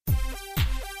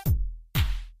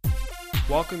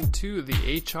Welcome to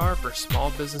the HR for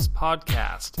Small Business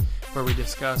podcast, where we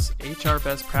discuss HR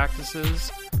best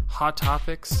practices, hot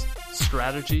topics,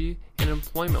 strategy, and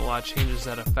employment law changes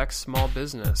that affect small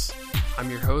business.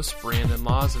 I'm your host, Brandon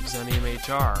Laws of Xenium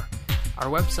HR. Our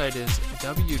website is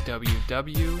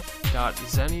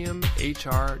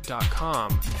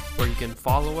www.xeniumhr.com, where you can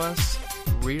follow us,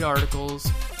 read articles,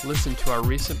 listen to our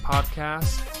recent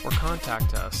podcasts, or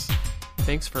contact us.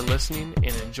 Thanks for listening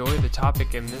and enjoy the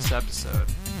topic in this episode.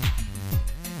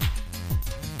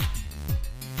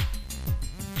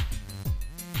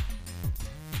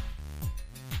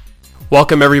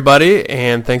 Welcome everybody,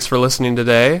 and thanks for listening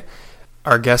today.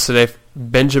 Our guest today,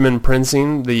 Benjamin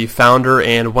Prinzing, the founder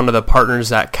and one of the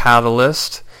partners at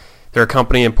Catalyst. They're a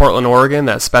company in Portland, Oregon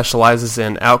that specializes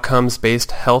in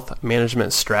outcomes-based health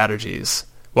management strategies.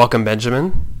 Welcome,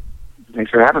 Benjamin.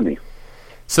 Thanks for having me.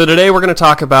 So today we're going to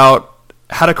talk about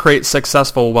how to create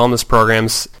successful wellness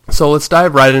programs. So let's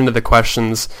dive right into the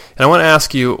questions. And I want to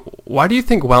ask you, why do you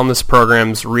think wellness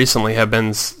programs recently have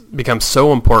become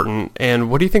so important,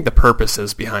 and what do you think the purpose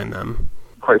is behind them?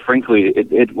 Quite frankly,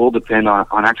 it will depend on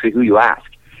actually who you ask.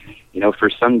 You know, for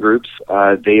some groups,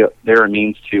 they're a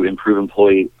means to improve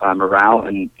employee morale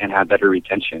and have better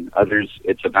retention. Others,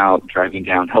 it's about driving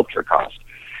down healthcare costs.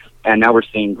 And now we're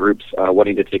seeing groups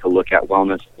wanting to take a look at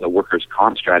wellness, the workers'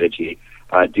 comp strategy,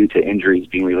 due to injuries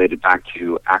being related back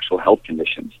to actual health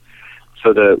conditions.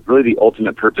 So the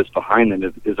ultimate purpose behind them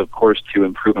is of course to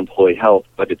improve employee health,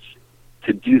 but it's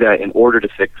to do that in order to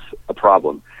fix a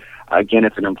problem. Again,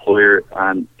 if an employer,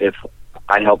 if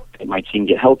I help my team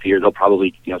get healthier, they'll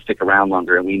probably stick around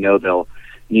longer, and we know they'll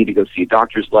need to go see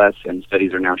doctors less, and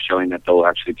studies are now showing that they'll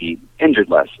actually be injured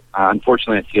less.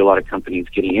 Unfortunately, I see a lot of companies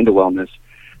getting into wellness,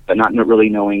 but not really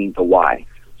knowing the why.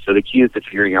 So the key is to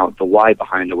figuring out the why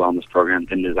behind the wellness program,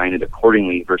 then design it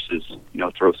accordingly versus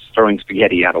throwing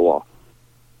spaghetti at a wall.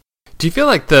 Do you feel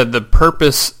like the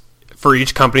purpose for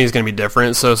each company is going to be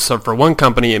different? So for one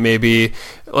company, it may be,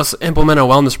 let's implement a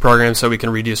wellness program so we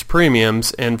can reduce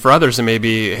premiums. And for others, it may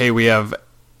be, hey, we have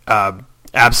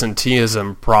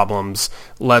absenteeism problems.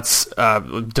 Let's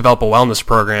develop a wellness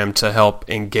program to help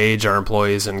engage our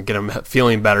employees and get them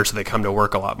feeling better so they come to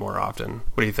work a lot more often.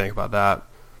 What do you think about that?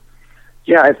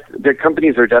 Yeah, the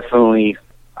companies are definitely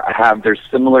have their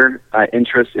similar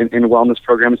interests in wellness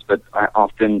programs, but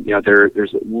often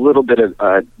there's a little bit of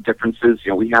differences.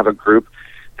 We have a group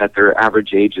that their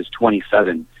average age is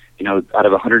 27. Out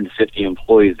of 150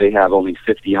 employees, they have only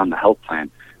 50 on the health plan.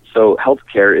 So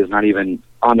healthcare is not even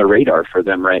on the radar for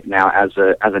them right now as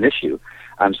an issue.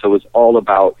 So it's all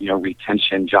about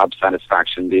retention, job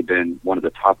satisfaction. They've been one of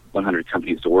the top 100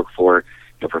 companies to work for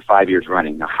 5 years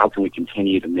running. Now, how can we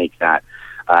continue to make that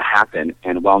happen?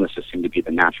 And wellness just seemed to be the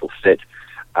natural fit,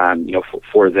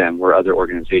 for them. Where other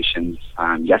organizations,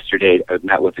 yesterday I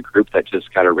met with a group that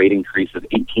just got a rate increase of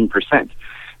 18%.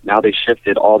 Now they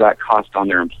shifted all that cost on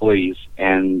their employees,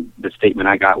 and the statement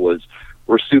I got was,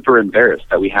 we're super embarrassed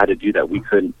that we had to do that. We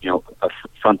couldn't,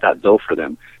 front that bill for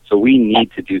them. So we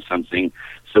need to do something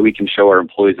so we can show our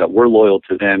employees that we're loyal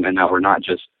to them and that we're not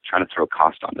just trying to throw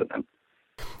cost onto them.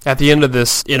 At the end of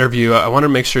this interview, I want to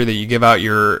make sure that you give out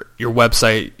your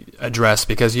website address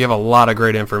because you have a lot of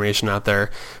great information out there.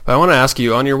 But I want to ask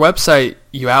you, on your website,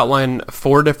 you outline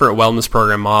 4 different wellness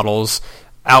program models: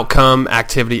 outcome,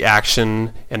 activity,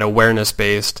 action, and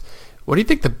awareness-based. What do you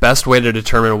think the best way to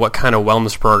determine what kind of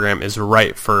wellness program is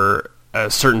right for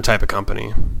a certain type of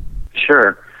company?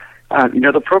 Sure.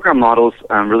 The program models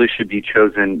really should be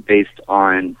chosen based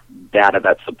on data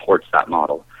that supports that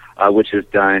model, which is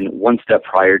done one step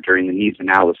prior during the needs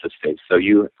analysis phase. So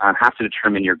you have to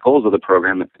determine your goals of the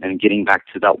program and getting back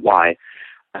to that why.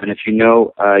 And if you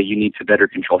need to better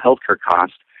control healthcare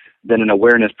costs, then an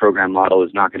awareness program model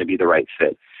is not going to be the right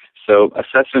fit. So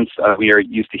assessments we are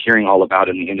used to hearing all about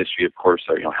in the industry, of course,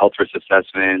 are health risk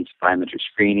assessments, biometric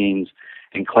screenings,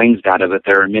 and claims data, but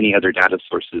there are many other data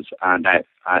sources that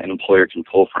an employer can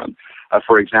pull from.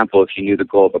 For example, if you knew the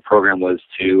goal of a program was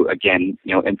to, again,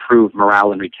 improve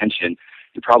morale and retention,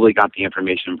 you probably got the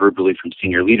information verbally from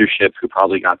senior leadership, who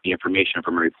probably got the information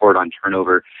from a report on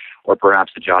turnover, or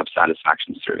perhaps a job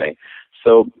satisfaction survey.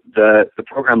 So the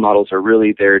program models are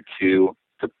really there to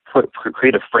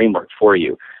create a framework for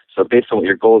you. So based on what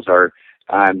your goals are,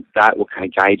 that will kind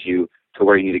of guide you to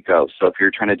where you need to go. So if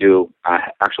you're trying to do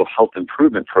actual health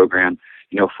improvement program,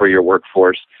 for your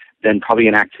workforce, then probably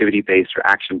an activity-based or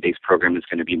action-based program is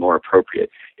going to be more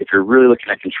appropriate. If you're really looking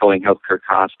at controlling healthcare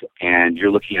costs and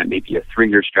you're looking at maybe a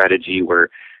 3-year strategy where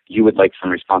you would like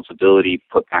some responsibility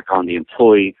put back on the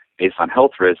employee based on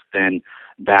health risk, then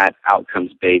that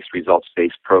outcomes-based,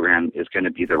 results-based program is going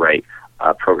to be the right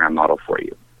program model for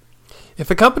you. If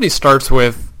a company starts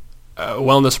with a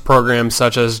wellness program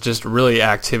such as just really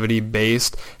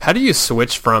activity-based, how do you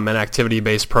switch from an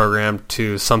activity-based program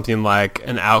to something like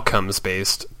an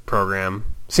outcomes-based program?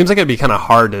 Seems like it'd be kind of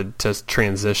hard to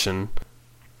transition.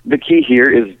 The key here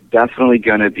is definitely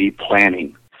going to be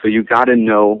planning. So you got to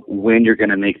know when you're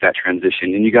going to make that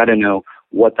transition, and you got to know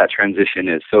what that transition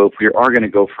is. So if we are going to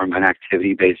go from an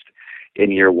activity-based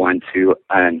in year one to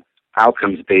an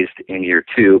outcomes-based in year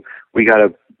two, we got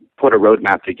to put a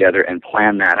roadmap together and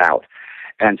plan that out.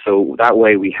 And so that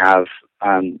way we have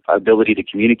ability to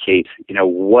communicate,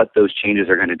 what those changes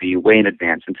are going to be way in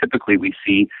advance. And typically we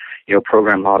see,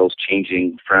 program models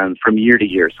changing from year to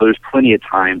year. So there's plenty of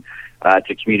time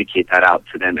to communicate that out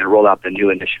to them and roll out the new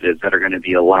initiatives that are going to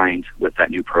be aligned with that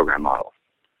new program model.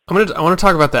 I want to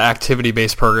talk about the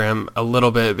activity-based program a little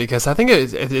bit because I think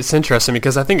it's interesting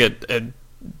because I think it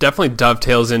definitely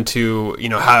dovetails into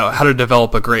how to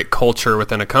develop a great culture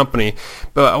within a company.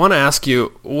 But I want to ask you,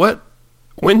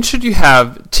 when should you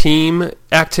have team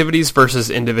activities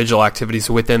versus individual activities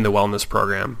within the wellness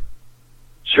program?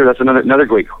 Sure, that's another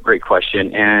great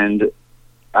question, and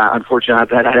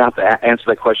unfortunately, I'd have to answer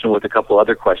that question with a couple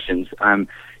other questions.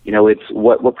 It's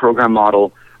what program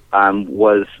model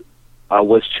was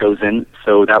chosen,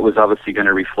 so that was obviously going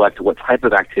to reflect what type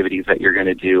of activities that you're going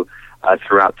to do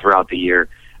throughout the year.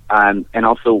 And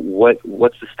also,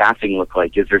 what's the staffing look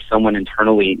like? Is there someone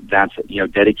internally that's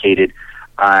dedicated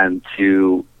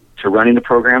to running the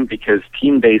program? Because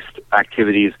team-based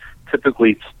activities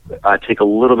typically take a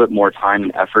little bit more time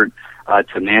and effort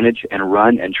to manage and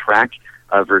run and track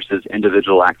versus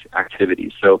individual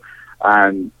activities. So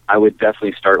I would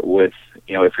definitely start with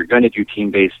if you're going to do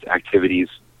team-based activities,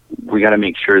 we got to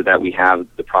make sure that we have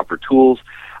the proper tools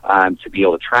to be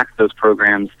able to track those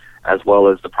programs, as well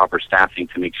as the proper staffing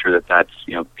to make sure that that's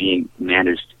being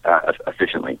managed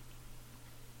efficiently.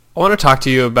 I want to talk to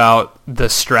you about the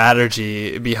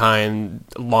strategy behind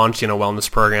launching a wellness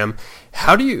program.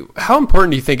 How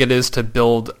important do you think it is to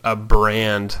build a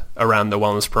brand around the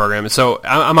wellness program? So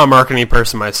I'm a marketing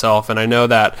person myself, and I know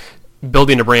that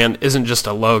building a brand isn't just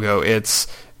a logo. It's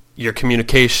your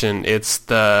communication. It's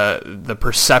the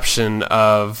perception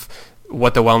of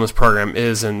what the wellness program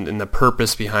is and the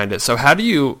purpose behind it. So how do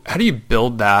you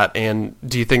build that, and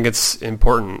do you think it's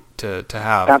important to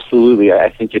have? Absolutely. I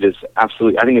think it is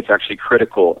absolutely. I think it's actually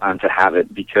critical to have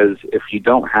it, because if you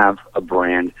don't have a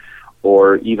brand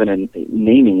or even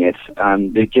naming it,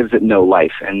 it gives it no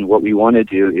life. And what we want to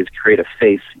do is create a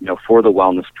face, for the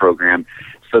wellness program,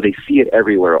 so they see it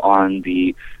everywhere on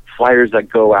the flyers that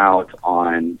go out,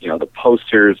 on the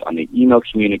posters, on the email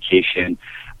communication.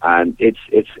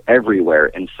 It's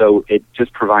everywhere, and so it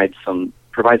just provides some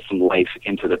life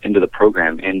into the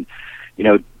program. And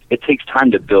it takes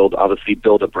time to build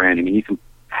a brand. I mean, you can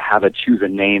choose a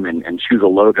name and choose a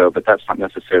logo, but that's not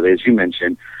necessarily, as you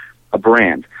mentioned, a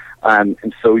brand.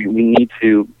 And so we need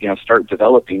to start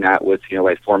developing that with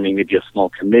by forming maybe a small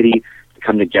committee to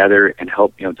come together and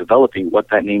help developing what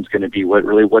that name's going to be.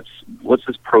 What's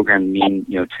this program mean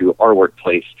to our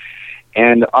workplace?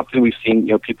 And often we've seen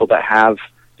people that have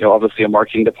obviously a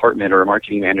marketing department or a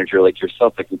marketing manager like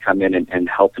yourself that can come in and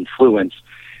help influence,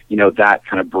 that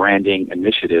kind of branding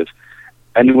initiative.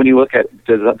 And when you look at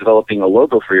developing a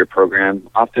logo for your program,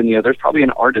 often, there's probably an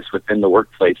artist within the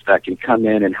workplace that can come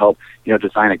in and help,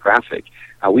 design a graphic.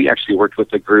 We actually worked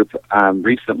with a group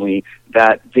recently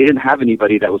that they didn't have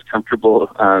anybody that was comfortable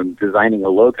designing a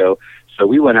logo. So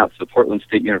we went out to Portland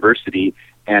State University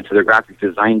and to their graphic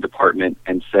design department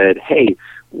and said, hey,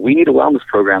 we need a wellness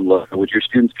program logo. Would your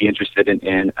students be interested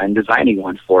in designing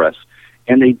one for us?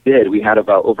 And they did. We had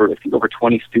about over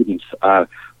 20 students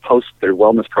post their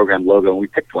wellness program logo, and we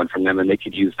picked one from them, and they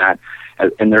could use that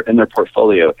in their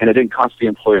portfolio. And it didn't cost the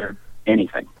employer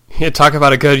anything. Yeah, talk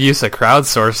about a good use of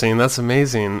crowdsourcing. That's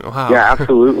amazing. Wow. Yeah,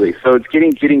 absolutely. So it's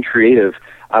getting creative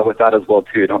with that as well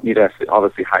too. You don't need to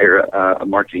obviously hire a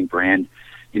marketing brand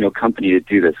company to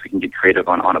do this. We can get creative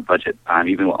on a budget,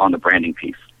 even on the branding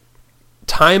piece.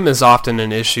 Time is often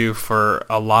an issue for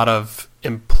a lot of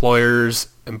employers,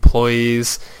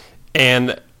 employees,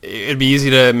 and it'd be easy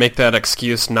to make that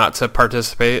excuse not to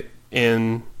participate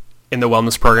in the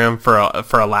wellness program for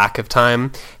a lack of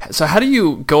time. So how do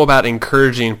you go about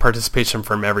encouraging participation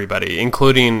from everybody,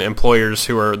 including employers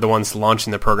who are the ones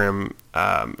launching the program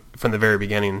from the very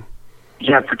beginning?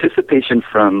 Yeah, participation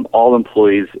from all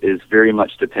employees is very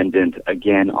much dependent,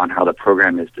 again, on how the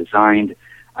program is designed,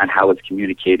 on how it's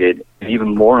communicated, and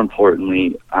even more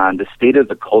importantly, the state of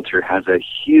the culture has a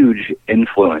huge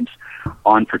influence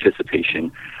on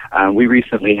participation. We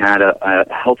recently had a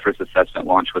health risk assessment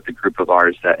launch with a group of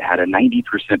ours that had a 90%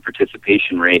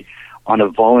 participation rate on a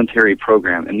voluntary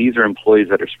program. And these are employees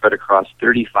that are spread across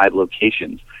 35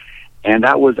 locations. And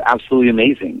that was absolutely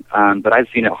amazing. But I've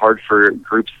seen it hard for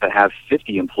groups that have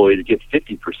 50 employees to get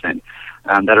 50%,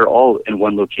 that are all in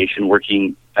one location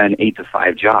working an 8 to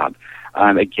 5 job.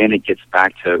 Again, it gets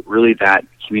back to really that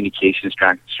communication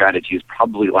strategy is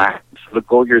probably lacking. So the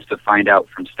goal here is to find out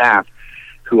from staff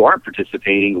who aren't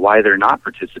participating why they're not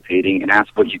participating and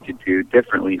ask what you could do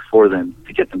differently for them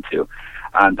to get them to.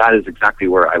 That is exactly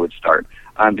where I would start.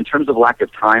 In terms of lack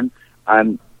of time,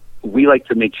 we like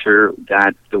to make sure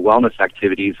that the wellness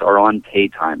activities are on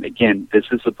paid time. Again, this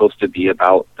is supposed to be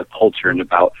about the culture and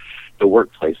about the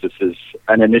workplace. This is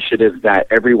an initiative that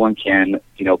everyone can,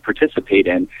 participate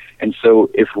in. And so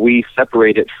if we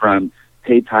separate it from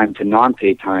paid time to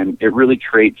non-paid time, it really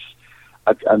creates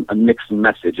a mixed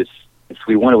message.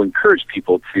 We want to encourage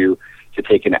people to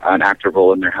take an active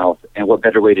role in their health. And what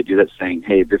better way to do that saying,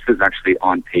 hey, this is actually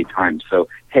on paid time. So,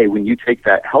 hey, when you take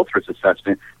that health risk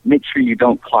assessment, make sure you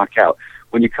don't clock out.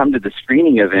 When you come to the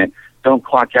screening event, don't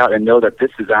clock out and know that this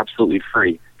is absolutely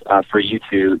free for you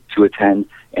to attend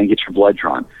and get your blood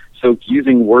drawn. So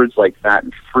using words like that,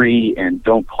 free and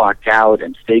don't clock out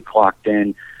and stay clocked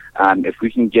in, if we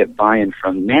can get buy-in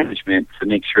from management to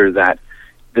make sure that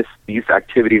these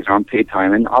activities are on paid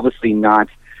time and obviously not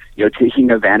taking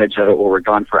advantage of it where we're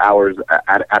gone for hours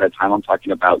at a time. I'm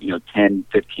talking about 10,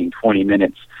 15, 20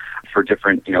 minutes for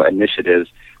different initiatives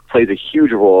plays a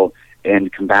huge role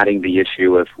in combating the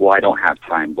issue of, well, I don't have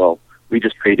time. Well, we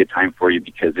just created time for you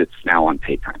because it's now on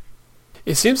paid time.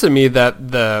 It seems to me that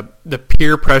the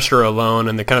peer pressure alone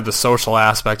and the kind of the social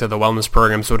aspect of the wellness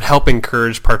programs would help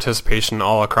encourage participation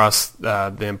all across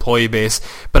the employee base.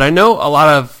 But I know a lot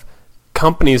of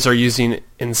companies are using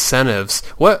incentives.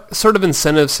 What sort of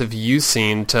incentives have you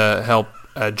seen to help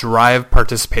drive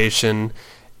participation,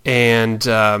 and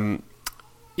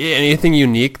anything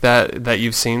unique that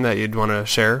you've seen that you'd want to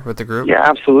share with the group? Yeah,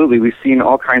 absolutely. We've seen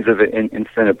all kinds of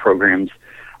incentive programs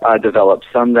develop,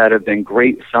 some that have been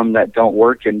great, some that don't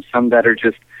work, and some that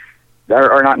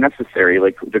are not necessary.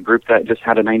 Like the group that just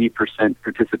had a 90%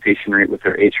 participation rate with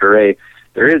their HRA,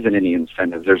 there isn't any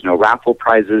incentives. There's no raffle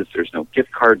prizes. There's no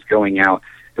gift cards going out.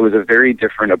 It was a very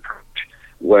different approach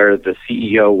where the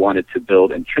CEO wanted to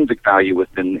build intrinsic value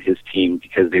within his team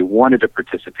because they wanted to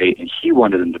participate and he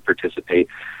wanted them to participate,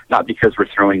 not because we're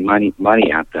throwing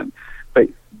money at them. But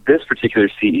this particular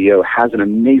CEO has an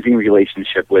amazing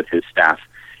relationship with his staff,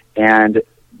 and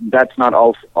that's not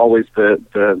always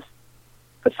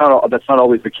that's not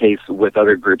always the case with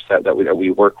other groups that we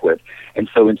work with, and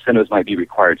so incentives might be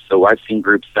required. So I've seen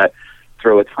groups that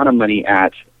throw a ton of money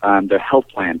at their health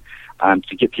plan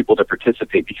to get people to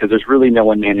participate because there's really no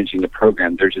one managing the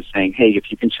program. They're just saying, hey,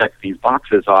 if you can check these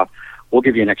boxes off, we'll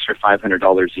give you an extra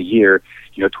 $500 a year,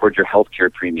 towards your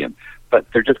healthcare premium. But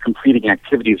they're just completing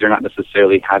activities. They're not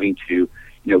necessarily having to,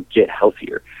 get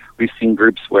healthier. We've seen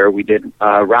groups where we did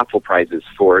raffle prizes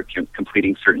for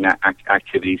completing certain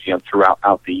activities,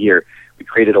 throughout the year. We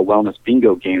created a wellness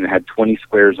bingo game that had 20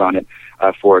 squares on it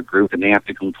for a group, and they have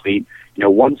to complete,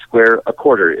 one square a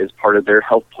quarter is part of their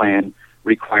health plan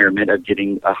requirement of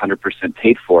getting 100%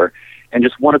 paid for, and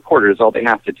just one a quarter is all they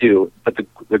have to do. But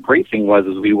the great thing was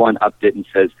we upped it and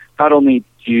says not only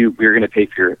we're going to pay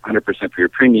for your 100% for your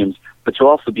premiums, but you'll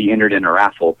also be entered in a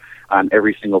raffle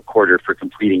every single quarter for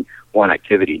completing one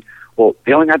activity. Well,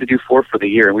 they only had to do 4 for the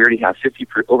year, and we already have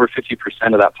over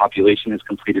 50% of that population has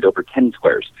completed over 10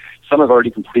 squares. Some have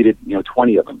already completed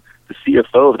 20 of them. The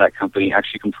CFO of that company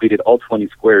actually completed all 20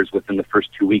 squares within the first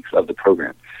 2 weeks of the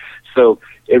program. So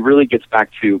it really gets back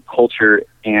to culture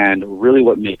and really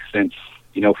what makes sense,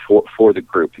 for the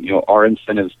group. Are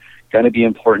incentives going to be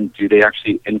important? Do they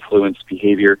actually influence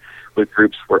behavior with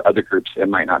groups where other groups it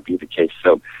might not be the case?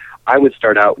 So I would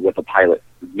start out with a pilot,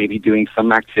 maybe doing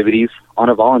some activities on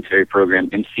a voluntary program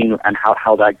and seeing and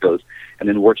how that goes, and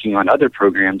then working on other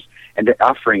programs and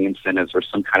offering incentives or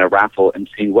some kind of raffle and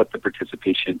seeing what the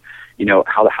participation,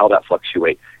 how that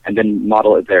fluctuates, and then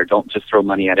model it there. Don't just throw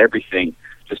money at everything.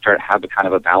 Just try to have a kind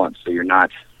of a balance so you're not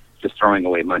just throwing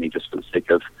away money just for the sake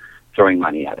of throwing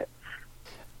money at it.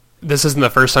 This isn't the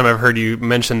first time I've heard you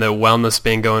mention the wellness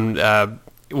bingo, and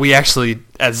we actually,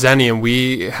 at Xenium,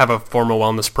 we have a formal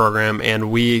wellness program, and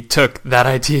we took that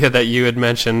idea that you had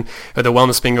mentioned, the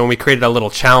wellness bingo, and we created a little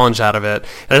challenge out of it.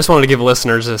 And I just wanted to give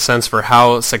listeners a sense for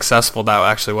how successful that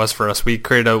actually was for us. We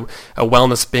created a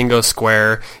wellness bingo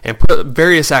square and put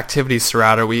various activities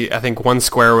throughout it. I think one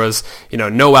square was,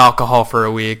 no alcohol for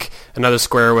a week. Another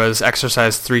square was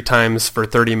exercise 3 times for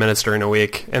 30 minutes during a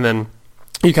week. And then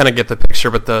you kind of get the picture,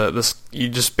 but you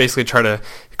just basically try to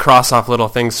cross off little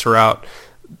things throughout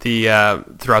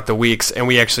throughout the weeks, and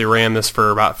we actually ran this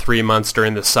for about 3 months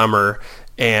during the summer,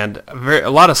 and a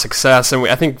lot of success. And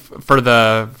I think for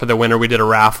the winner, we did a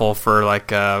raffle for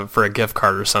for a gift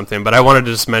card or something. But I wanted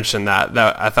to just mention that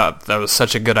I thought that was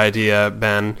such a good idea,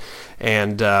 Ben,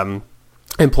 and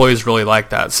employees really like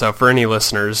that. So for any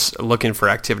listeners looking for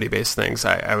activity-based things,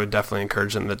 I would definitely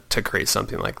encourage them to create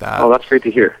something like that. Oh, that's great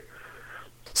to hear.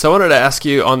 So I wanted to ask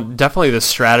you on definitely the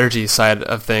strategy side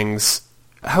of things,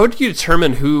 how do you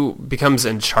determine who becomes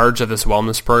in charge of this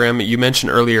wellness program? You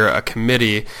mentioned earlier a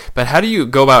committee, but how do you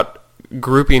go about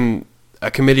grouping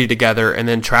a committee together and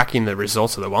then tracking the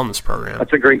results of the wellness program?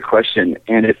 That's a great question.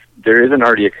 And if there isn't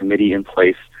already a committee in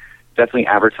place, definitely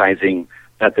advertising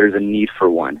that there's a need for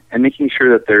one and making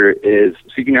sure that there is,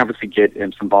 so you can obviously get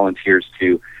some volunteers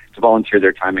to volunteer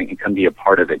their time and come be a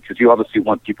part of it, because you obviously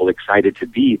want people excited to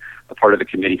be a part of the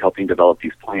committee helping develop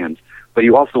these plans. But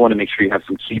you also want to make sure you have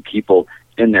some key people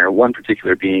in there, one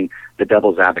particular being the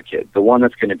devil's advocate, the one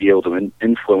that's going to be able to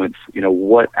influence,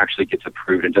 what actually gets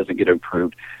approved and doesn't get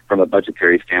approved from a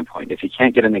budgetary standpoint. If you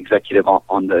can't get an executive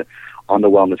on the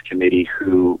wellness committee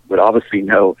who would obviously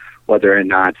know whether or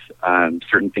not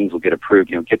certain things will get approved,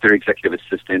 get their executive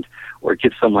assistant or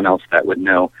get someone else that would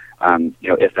know,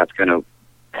 if that's going to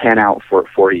pan out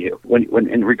for you. When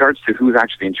in regards to who's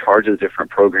actually in charge of the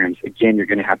different programs, again, you're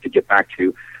going to have to get back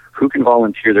to who can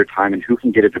volunteer their time and who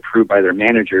can get it approved by their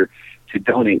manager to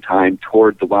donate time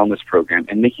toward the wellness program.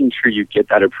 And making sure you get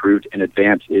that approved in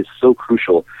advance is so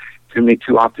crucial.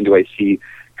 Too often do I see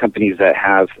companies that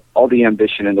have all the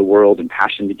ambition in the world and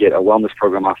passion to get a wellness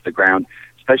program off the ground,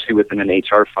 especially within an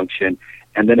HR function,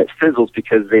 and then it fizzles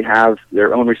because they have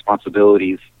their own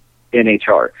responsibilities in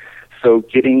HR. So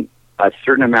getting a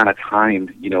certain amount of time,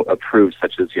 approved,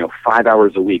 such as, 5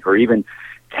 hours a week or even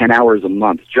 10 hours a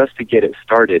month just to get it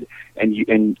started,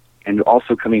 and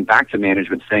also coming back to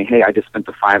management saying, hey, I just spent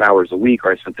the 5 hours a week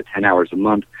or I spent the 10 hours a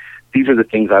month. These are the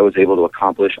things I was able to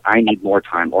accomplish. I need more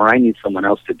time, or I need someone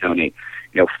else to donate,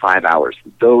 5 hours.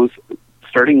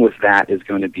 Starting with that is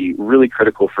going to be really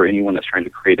critical for anyone that's trying to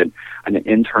create an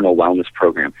internal wellness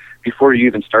program. Before you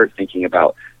even start thinking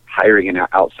about hiring an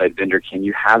outside vendor, can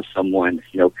you have someone,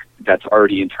 that's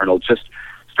already internal? Just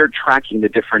start tracking the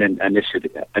different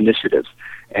initiatives,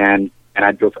 and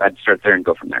I'd start there and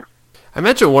go from there. I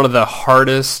imagine one of the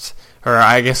hardest, or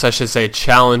I guess I should say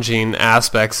challenging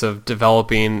aspects of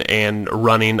developing and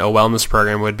running a wellness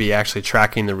program would be actually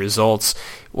tracking the results.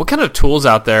 What kind of tools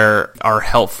out there are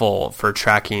helpful for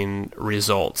tracking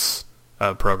results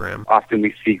of a program? Often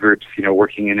we see groups,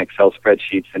 working in Excel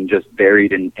spreadsheets and just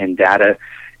buried in data.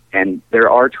 And there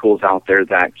are tools out there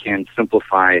that can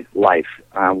simplify life.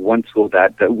 One tool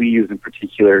that we use in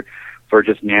particular for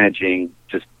just managing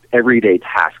just everyday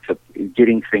tasks of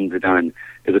getting things done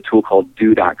is a tool called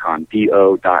do.com,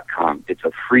 do.com. It's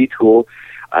a free tool.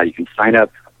 You can sign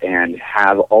up and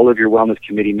have all of your wellness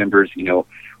committee members,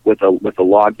 with a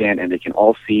login, and they can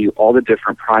all see all the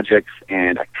different projects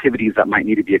and activities that might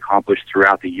need to be accomplished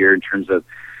throughout the year in terms of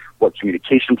what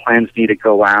communication plans need to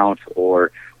go out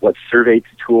or what survey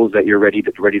tools that you're ready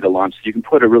to launch. So you can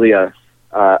put a roadmap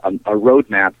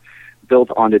built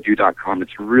onto do.com.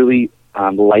 It's really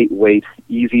lightweight,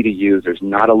 easy to use. There's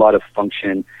not a lot of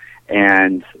function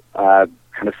and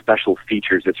kind of special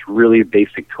features. It's really a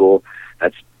basic tool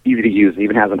that's easy to use. It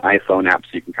even has an iPhone app,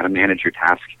 so you can kind of manage your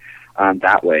task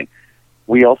that way.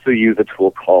 We also use a tool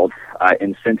called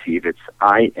Incentive. It's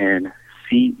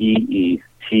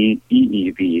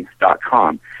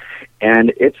INCEETEEV.com.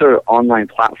 And it's an online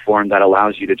platform that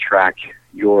allows you to track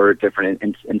your different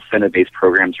incentive-based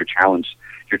programs, your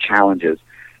challenges.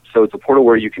 So it's a portal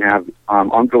where you can have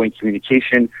ongoing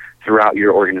communication throughout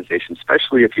your organization,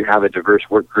 especially if you have a diverse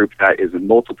work group that is in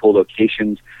multiple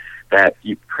locations, that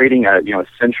you're creating a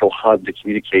central hub to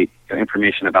communicate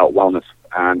information about wellness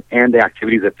and the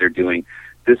activities that they're doing.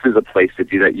 This is a place to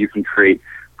do that. You can create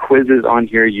quizzes on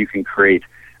here. You can create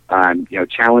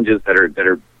challenges that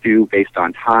are due based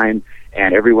on time,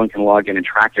 and everyone can log in and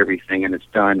track everything, and it's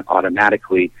done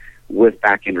automatically with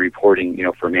back-end reporting,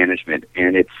 for management.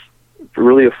 And it's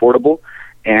really affordable,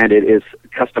 and it is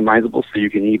customizable, so you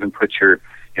can even put your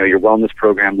wellness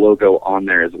program logo on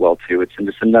there as well too. It's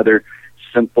just another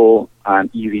simple,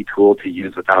 easy tool to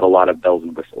use without a lot of bells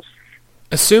and whistles.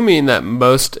 Assuming that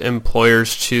most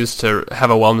employers choose to have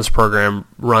a wellness program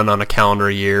run on a calendar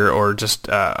year or just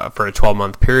for a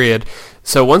 12-month period,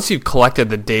 so once you've collected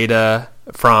the data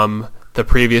from the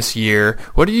previous year,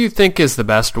 what do you think is the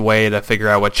best way to figure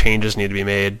out what changes need to be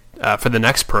made for the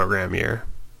next program year?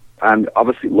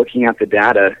 Obviously, looking at the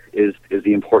data is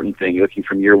the important thing. You're looking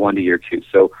from year one to year two.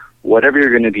 So whatever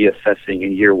you're going to be assessing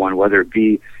in year one, whether it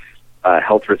be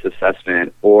health risk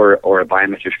assessment or a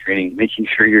biometric screening, making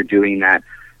sure you're doing that,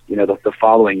 the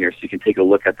following year, so you can take a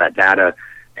look at that data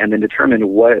and then determine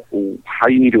how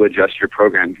you need to adjust your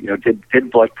program.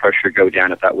 Did blood pressure go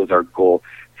down if that was our goal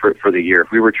for the year?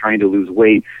 If we were trying to lose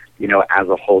weight, as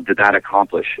a whole, did that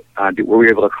accomplish? Were we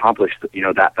able to accomplish,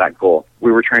 that goal?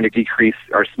 We were trying to decrease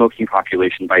our smoking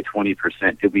population by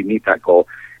 20%. Did we meet that goal?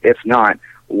 If not,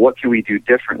 what can we do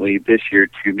differently this year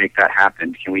to make that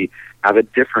happen? Can we have a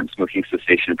different smoking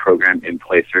cessation program in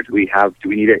place, or do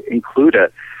we need to include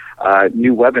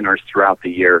new webinars throughout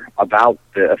the year about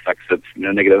the effects of,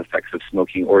 negative effects of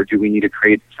smoking, or do we need to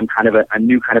create some kind of a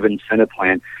new kind of incentive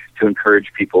plan to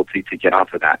encourage people to get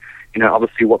off of that?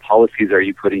 Obviously, what policies are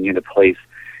you putting into place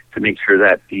to make sure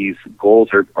that these goals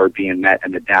are being met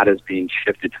and the data is being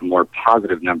shifted to more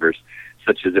positive numbers,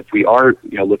 such as if we are,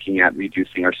 looking at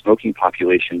reducing our smoking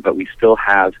population, but we still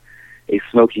have a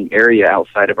smoking area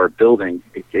outside of our building,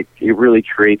 it really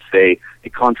creates a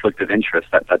conflict of interest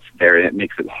that's there, and it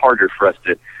makes it harder for us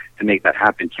to make that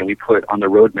happen. Can we put on the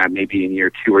roadmap maybe in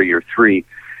year 2 or year 3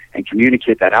 and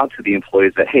communicate that out to the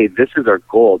employees that, hey, this is our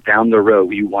goal down the road,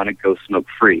 we want to go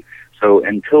smoke-free. So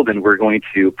until then, we're going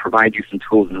to provide you some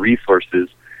tools and resources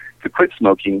to quit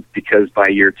smoking, because by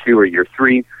year 2 or year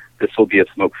 3, this will be a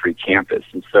smoke-free campus.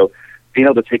 And so being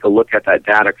able to take a look at that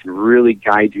data can really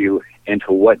guide you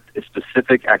into what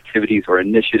specific activities or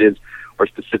initiatives or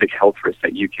specific health risks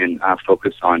that you can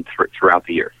focus on throughout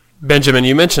the year. Benjamin,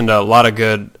 you mentioned a lot of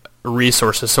good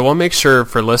resources, so we'll make sure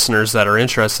for listeners that are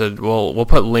interested, we'll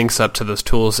put links up to those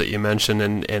tools that you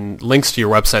mentioned and links to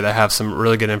your website that have some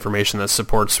really good information that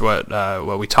supports what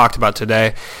we talked about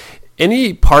today.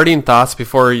 Any parting thoughts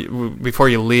before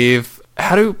you leave?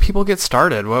 How do people get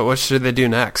started? What should they do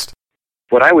next?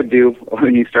 What I would do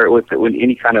when you start with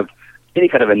any kind of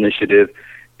initiative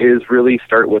is really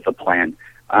start with a plan.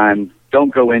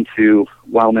 Don't go into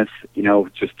wellness,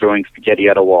 just throwing spaghetti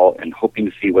at a wall and hoping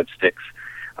to see what sticks.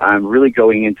 Really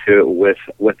going into it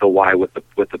with the why, with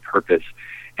the purpose,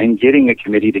 and getting a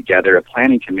committee together, a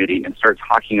planning committee, and start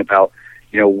talking about,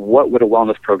 what would a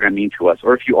wellness program mean to us?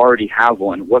 Or if you already have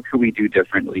one, what could we do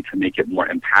differently to make it more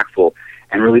impactful,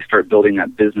 and really start building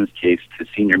that business case to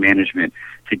senior management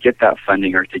to get that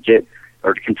funding, or to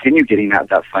continue getting that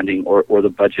funding or the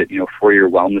budget, for your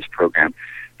wellness program.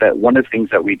 That one of the things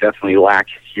that we definitely lack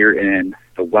here in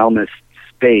the wellness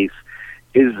space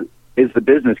is the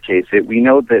business case. We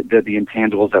know that the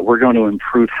intangibles, that we're going to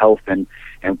improve health and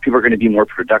people are going to be more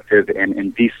productive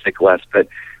and be sick less, but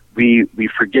we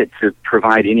forget to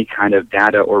provide any kind of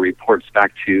data or reports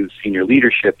back to senior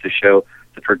leadership to show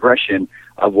the progression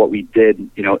of what we did,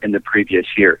 in the previous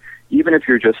year. Even if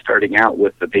you're just starting out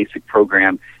with the basic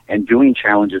program and doing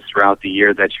challenges throughout the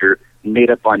year that you're made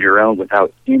up on your own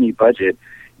without any budget,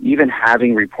 even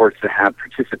having reports that have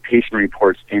participation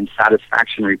reports and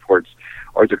satisfaction reports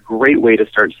are a great way to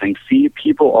start saying, see,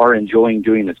 people are enjoying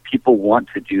doing this. People want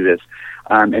to do this.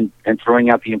 And throwing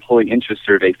out the employee interest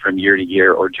survey from year to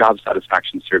year, or job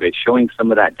satisfaction survey, showing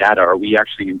some of that data. Are we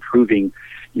actually improving,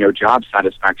 job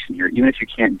satisfaction here? Even if you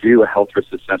can't do a health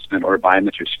risk assessment or a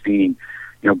biometric screening,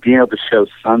 being able to show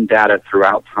some data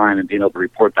throughout time and being able to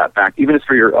report that back, even if it's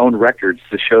for your own records,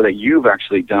 to show that you've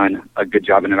actually done a good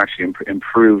job and have actually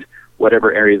improved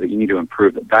whatever area that you need to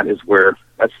improve.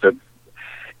 That's the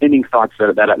ending thoughts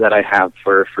that I have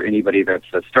for anybody that's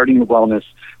starting in wellness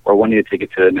or wanting to take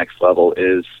it to the next level,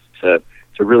 is to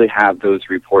really have those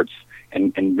reports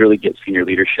and really get senior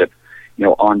leadership,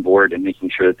 on board and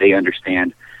making sure that they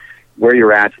understand where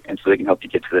you're at, and so they can help you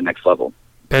get to the next level.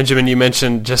 Benjamin, you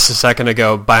mentioned just a second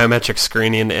ago biometric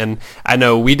screening, and I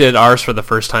know we did ours for the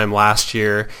first time last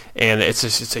year, and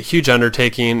it's a huge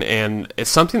undertaking, and it's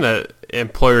something that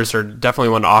employers are definitely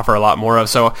want to offer a lot more of.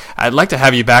 So I'd like to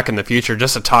have you back in the future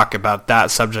just to talk about that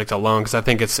subject alone, because I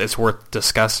think it's worth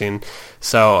discussing.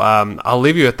 So I'll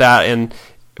leave you with that. And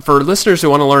for listeners who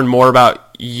want to learn more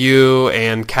about you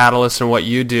and Catalyst and what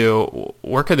you do,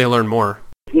 where could they learn more?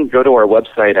 You can go to our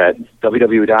website at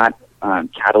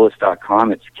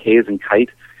www.catalyst.com. It's K as in kite,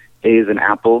 A as in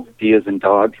apple, D as in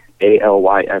dog,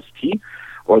 ALYST.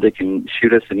 Or they can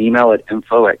shoot us an email at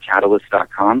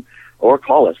info@catalyst.com, or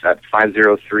call us at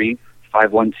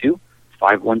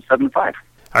 503-512-5175.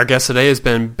 Our guest today has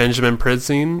been Benjamin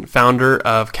Pridzine, founder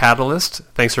of Catalyst.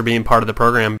 Thanks for being part of the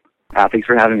program. Thanks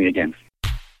for having me again.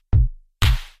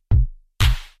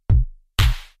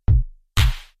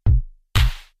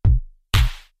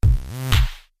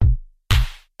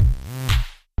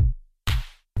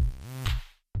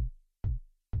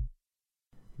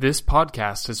 This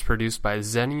podcast is produced by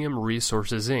Zenium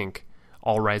Resources, Inc.,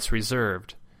 all rights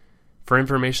reserved. For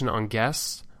information on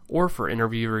guests or for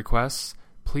interview requests,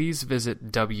 please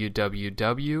visit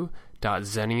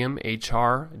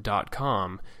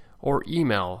www.xeniumhr.com or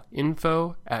email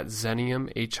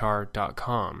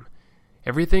info@xeniumhr.com.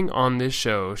 Everything on this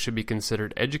show should be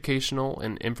considered educational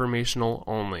and informational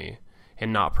only,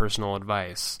 and not personal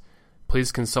advice.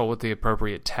 Please consult with the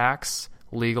appropriate tax,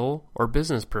 legal, or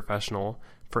business professional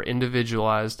for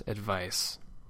individualized advice.